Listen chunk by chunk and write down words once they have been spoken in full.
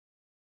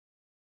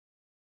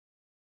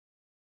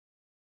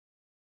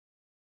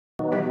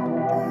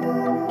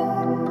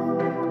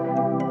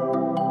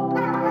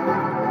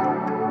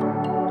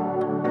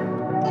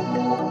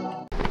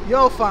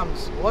Yo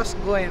fams, what's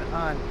going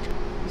on?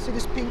 You see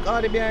this Pink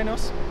Audi behind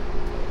us?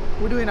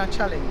 We're doing a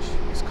challenge.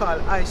 It's called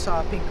I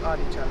Saw Pink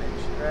Audi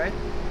challenge, right?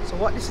 So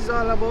what this is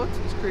all about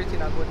is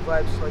creating a good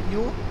vibes for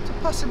you to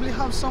possibly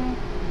have some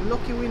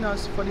lucky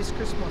winners for this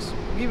Christmas.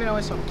 We're giving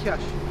away some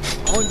cash,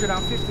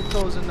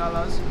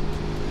 $150,000.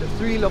 The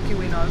 3 lucky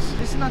winners.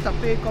 This is not a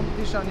paid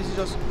competition, this is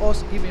just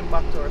us giving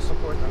back to our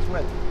support as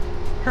well.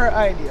 Her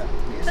idea,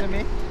 you see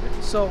me?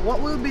 So what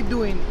we'll be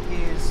doing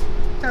is,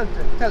 tell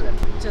them.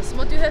 Just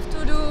what you have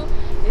to do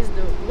is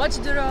to watch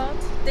the road,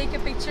 take a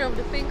picture of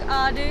the Pink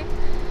Audi,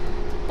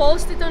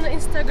 post it on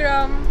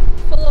Instagram,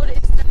 follow the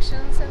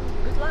instructions, and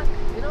good luck,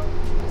 you know?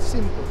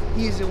 Simple,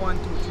 easy 1,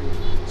 2,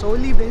 3. So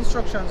we'll leave the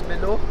instructions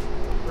below.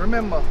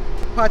 Remember,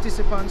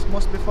 participants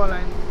must be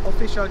following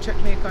official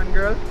Checkmaker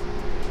girl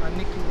and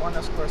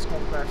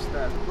Nikki_Skvnk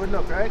lifestyle. Good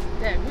luck, right?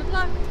 Yeah, good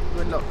luck.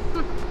 Good luck.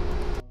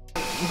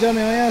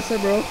 Jamie, what you say,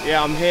 bro?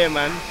 Yeah, I'm here,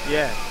 man.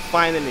 Yeah,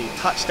 finally,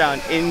 touchdown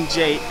in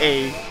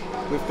JA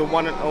with the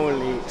one and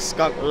only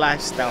Skvnk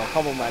lifestyle.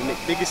 Come on, man, Nick,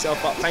 big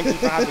yourself up. Thank you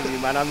for having me,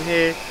 man. I'm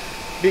here.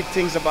 Big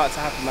things about to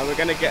happen, man. We're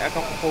gonna get a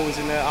couple poles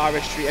in the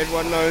RS3.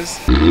 Everyone knows.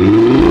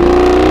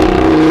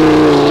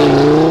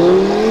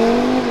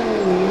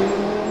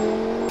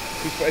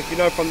 If you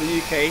know from the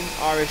UK,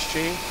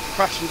 RS3,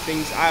 crashing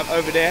things out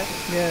over there.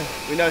 Yeah.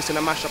 We know it's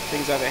gonna mash up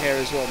things over here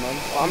as well, man.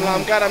 But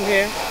I'm glad I'm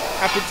here.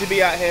 Happy to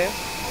be out here.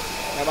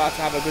 We're about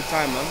to have a good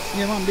time, man.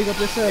 Yeah, man, big up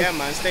yourself. Yeah,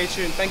 man, stay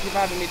tuned. Thank you for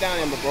having me down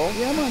here, bro.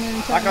 Yeah, man,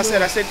 anytime. Like I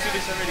said, I said to you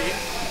this already.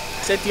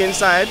 I said to you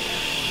inside,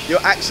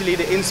 you're actually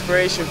the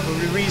inspiration for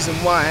the reason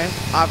why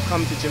I've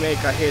come to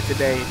Jamaica here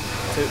today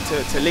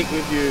to link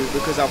with you,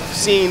 because I've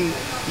seen,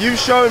 you've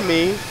shown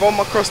me from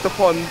across the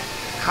pond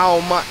how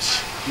much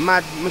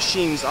mad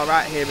machines are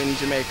out here in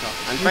Jamaica,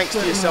 and thanks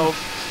to yourself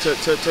to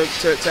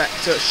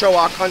show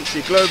our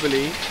country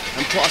globally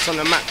and put us on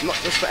the map, not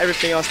just for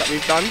everything else that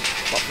we've done,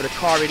 but for the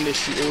car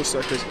industry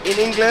also, because in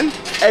England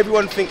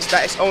everyone thinks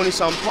that it's only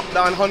some pop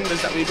down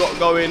Hondas that we've got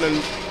going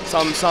and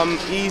some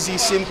easy,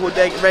 simple,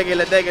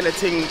 regular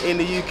thing in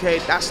the UK.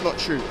 That's not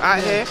true.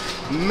 Out here,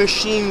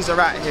 machines are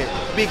out here,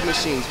 big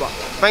machines, but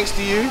thanks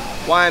to you,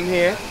 why I'm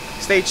here.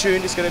 Stay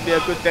tuned, it's going to be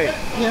a good day.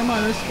 Yeah,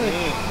 man, respect.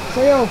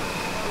 So yo,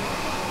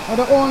 are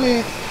the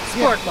only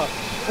Sportback.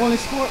 Only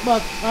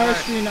Sportback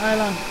RS3 in the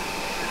island.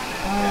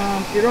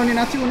 You're running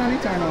a tune on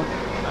it or no?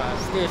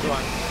 Stage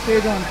 1.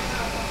 Stage 1.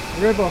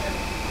 Rebo.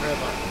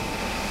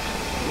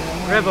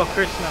 Yeah, Rebo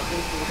Krishna.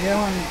 Yeah,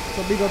 man.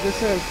 So big up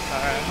yourself.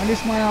 Alright. And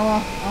this man,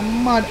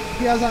 I'm mad.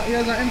 He has an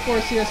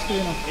M4 CS2,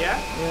 you know. Yeah?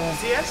 Yeah.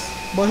 CS?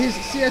 But his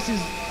CS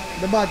is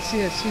the bad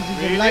CS. His is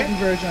Really? the lightened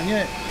version,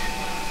 yeah.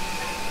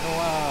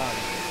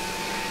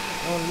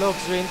 No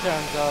luxury in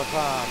terms of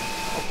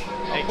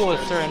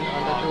upholstering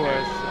on the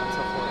doors and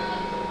so forth.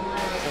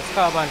 So it's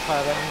carbon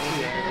fiber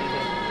interior.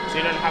 So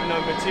you don't have no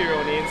material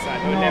on the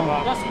inside, no, No.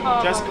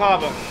 leather? Just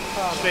carbon.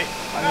 Straight.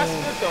 And that's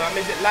Yeah. good though. I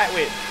mean, is it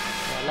lightweight?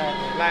 Yeah,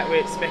 lightweight.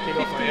 Lightweight specking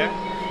off, yeah?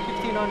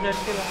 1500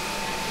 kilo.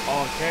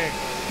 Okay.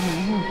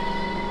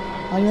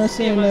 And you're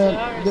saying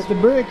the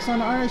brakes on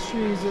the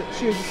RS3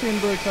 shares the same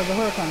brakes as the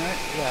Huracan, right?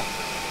 Yeah.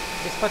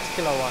 This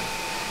particular one.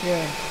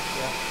 Yeah.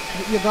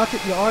 Yeah. You got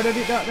it, you ordered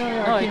it that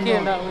way? No, it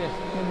came that way.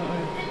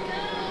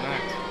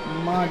 Nice.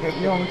 Mad.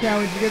 Yo, we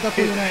can't wait to get up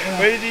here tonight.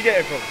 Where did you get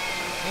it from?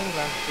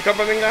 England. You come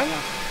from England?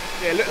 Yeah.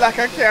 Yeah, it looked like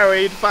a car where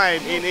you'd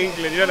find in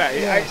England, you know that?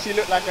 It Yeah. actually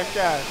looked like a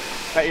car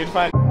that you'd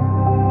find.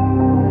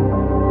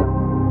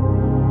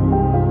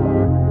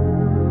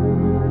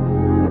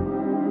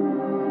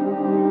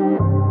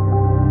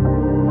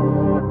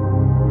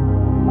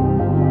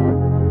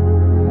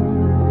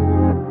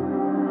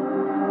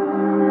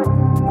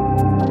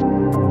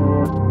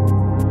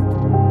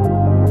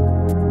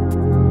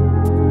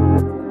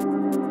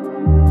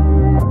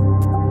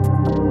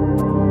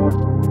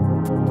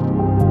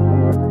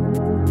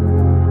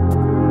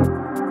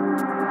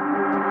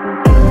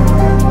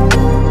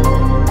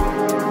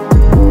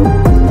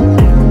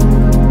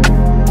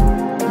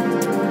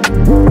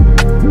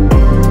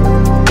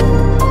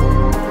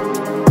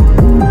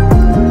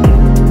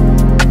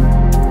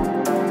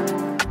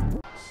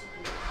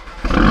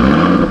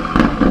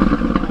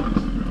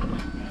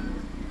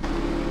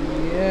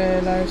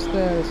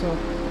 Lifestyle, so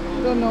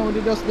I don't know,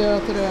 we're just there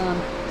today and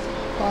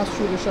pass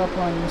through the shop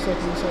and set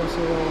himself,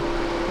 so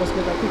let's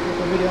get a quick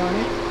little video on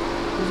it.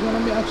 He's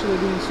gonna be actually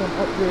doing some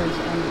upgrades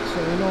on it, so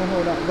you know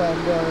how that vibe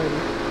there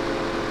already.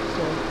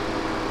 So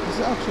this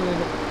is actually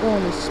the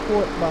only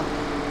Sportback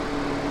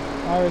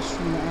RS3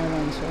 in the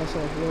island, so I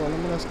said, yo, let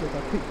me just get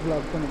a quick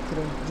vlog on it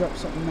today, drop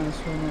something nice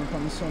for me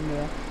from the sun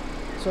there.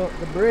 So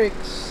the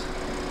brakes,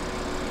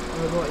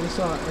 what you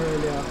saw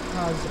earlier,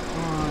 has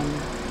on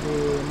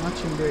the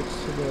matching brakes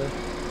to the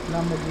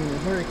Lamborghini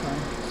Huracan,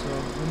 so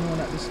you know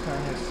that this car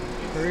has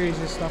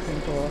crazy stopping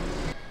power.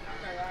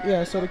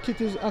 Yeah, so the kit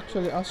is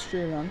actually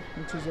Australian,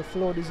 which is a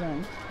flow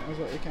design, as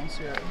what you can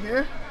see right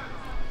here.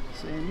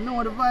 So you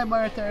know the vibe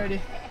right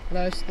already.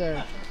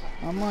 Lifestyle,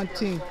 a mad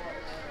thing.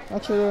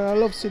 Actually, I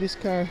love to see this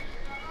car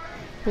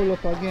pull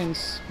up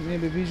against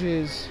maybe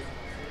VJ's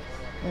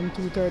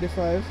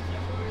M235.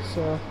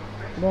 So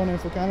Don't know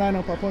if we can line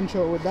up a punch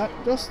out with that,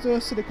 just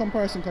to see the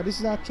comparison, because this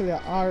is actually a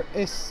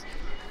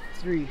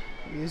RS3.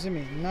 You see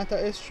me? Not a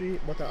S3,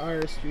 but a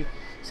RS3.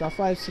 It's a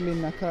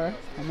 5-cylinder car.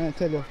 I'm gonna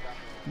tell you,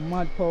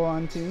 mad power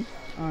and thing.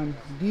 And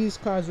these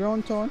cars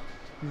around town,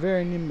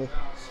 very nimble.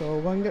 So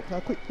we're gonna get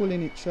a quick pull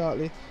in it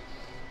shortly.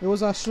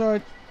 It's a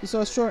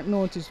short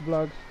notice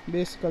vlog.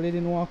 Basically,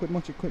 didn't walk with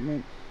much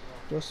equipment.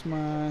 Just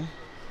my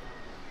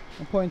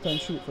point and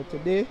shoot for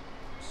today.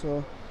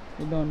 So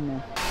we don't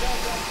know.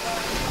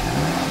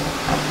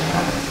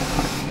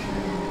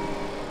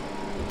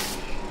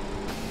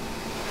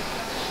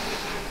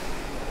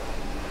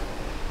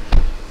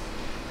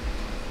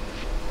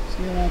 Just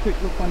give me a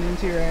quick look on the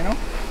interior, you know.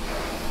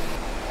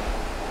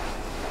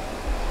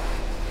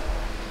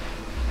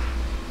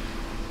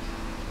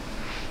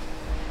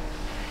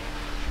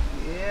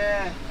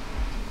 Yeah.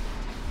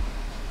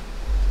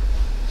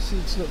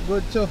 Seats look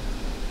good too.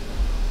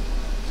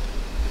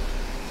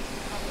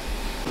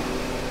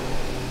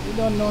 You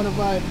don't know the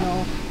vibe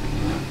now.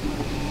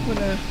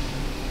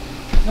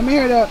 Let me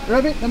hear that.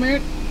 Rabbit, let me hear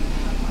it.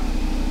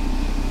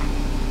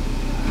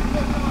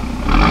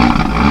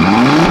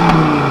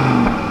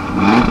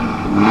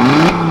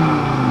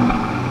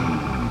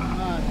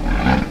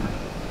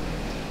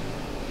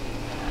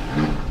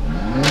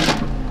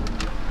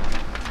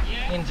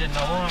 Engine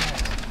no warm.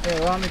 Yeah,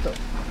 warm it up.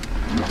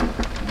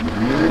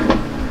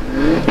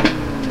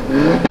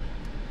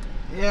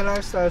 Yeah,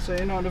 lifestyle, so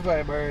you know the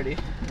vibe already.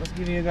 Just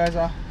giving you guys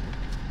a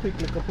quick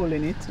little pull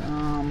in it.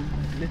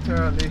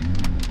 Literally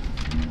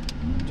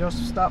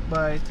just stopped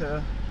by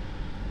to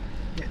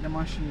get the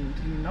machine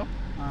cleaned up,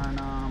 and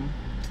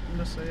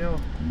just say yo,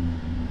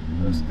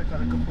 just take a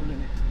little pull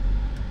in it.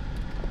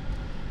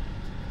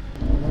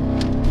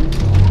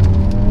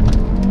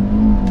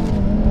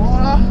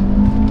 Voila!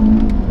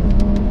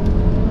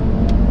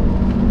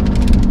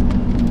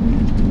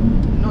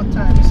 No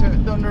time, you see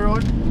it down the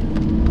road.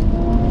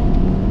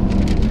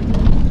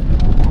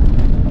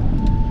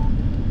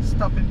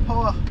 Stopping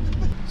power.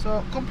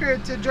 So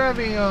compared to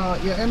driving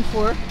your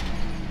M4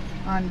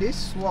 and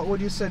this, what would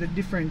you say the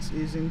difference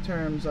is in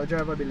terms of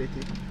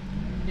drivability?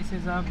 This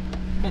is a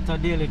better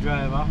daily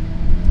driver,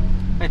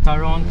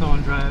 better round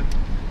town drive.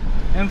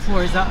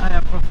 M4 is a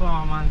higher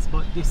performance,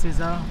 but this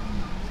is a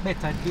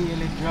better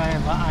daily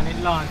driver, and it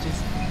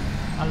launches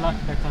a lot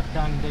better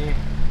than the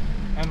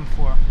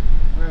M4.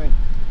 Right.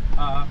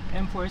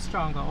 M4 is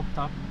stronger up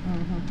top.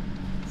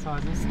 So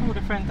there's two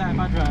different types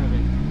of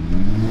driving.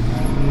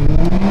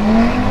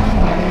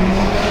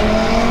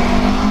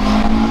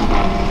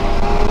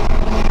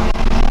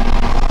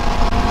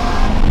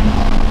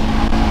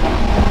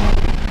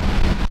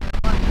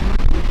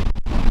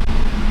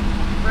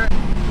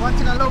 One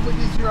thing I love with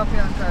these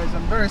European cars,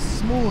 I'm very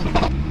smooth.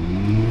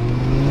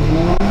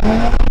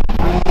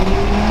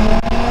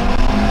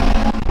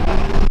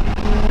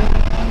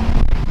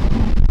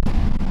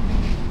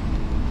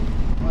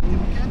 What you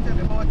can't tell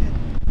me about it?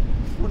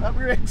 Full of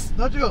brakes,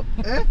 not you?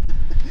 Eh?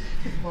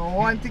 But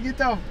one thing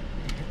it up.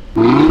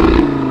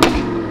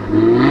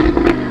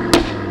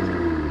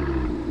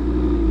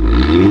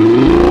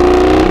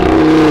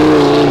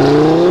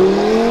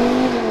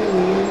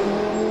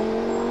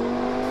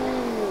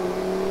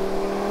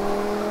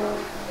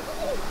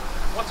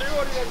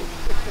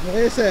 What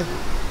do you say?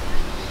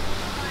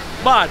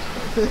 Bad.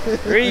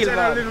 Real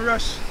bad. Adrenaline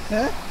rush.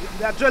 Huh?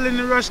 The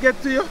adrenaline rush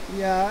get to you?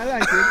 Yeah, I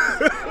like it.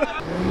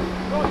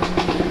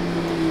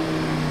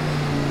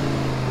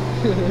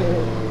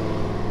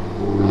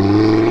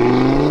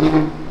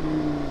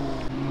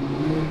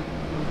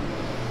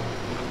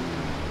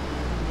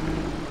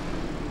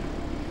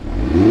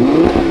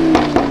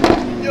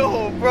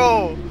 Yo,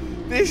 bro,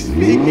 this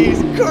thing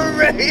is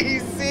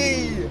crazy.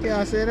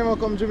 Yeah, so you never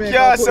come to Jamaica.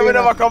 Yeah, so we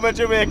never come to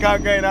Jamaica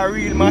and go in a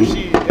real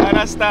machine. You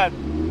understand?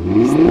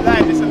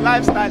 It's a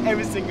lifestyle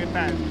every single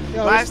time.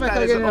 Yeah,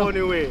 lifestyle is the again,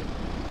 only way.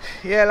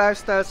 Yeah,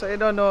 lifestyle. So you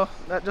don't know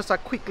that, just a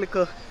quick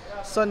little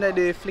Sunday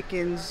day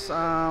flickings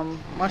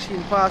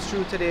machine passed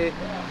through today,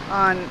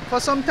 and for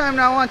some time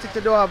now I wanted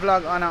to do a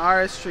vlog on a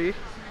RS3,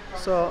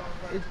 so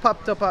it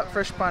popped up at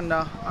Fresh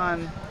Panda.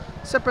 And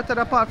separated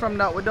apart from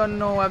that, we don't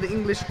know the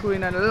English crew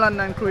and the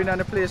London crew in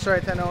the place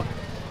right now.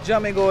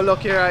 Jammy go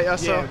lucky right here,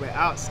 so. Yeah, we're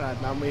outside,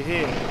 man. We're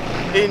here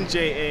in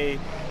JA.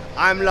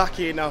 I'm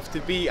lucky enough to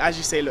be, as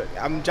you say, look,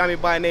 I'm Jammy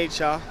by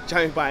nature,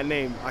 Jammy by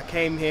name. I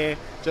came here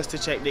just to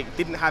check. They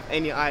didn't have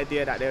any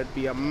idea that there would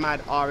be a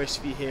mad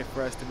RS3 here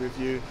for us to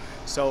review.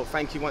 So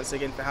thank you once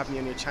again for having me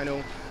on your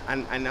channel.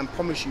 And I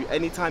promise you,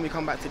 anytime you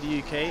come back to the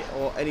UK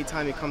or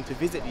anytime you come to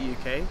visit the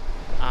UK,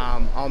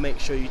 I'll make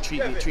sure you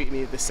treat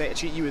you with the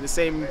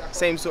same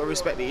sort of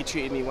respect that you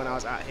treated me when I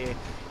was out here.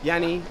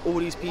 Yanni, all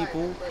these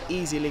people,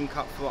 easy link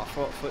up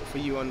for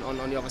you on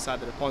the other side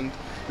of the pond.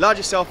 Large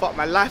yourself up,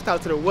 man. Lifestyle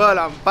to the world.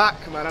 I'm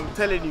back, man. I'm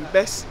telling you,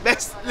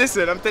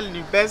 listen, I'm telling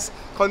you, best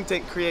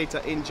content creator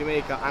in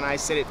Jamaica, and I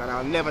said it, and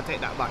I'll never take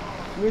that back.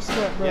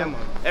 Respect, bro. Yeah,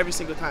 man. Every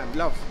single time.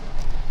 Love.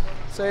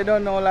 So you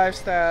don't know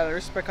lifestyle.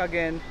 Respect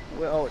again.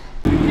 We're out.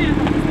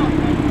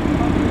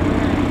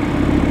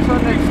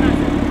 Sunday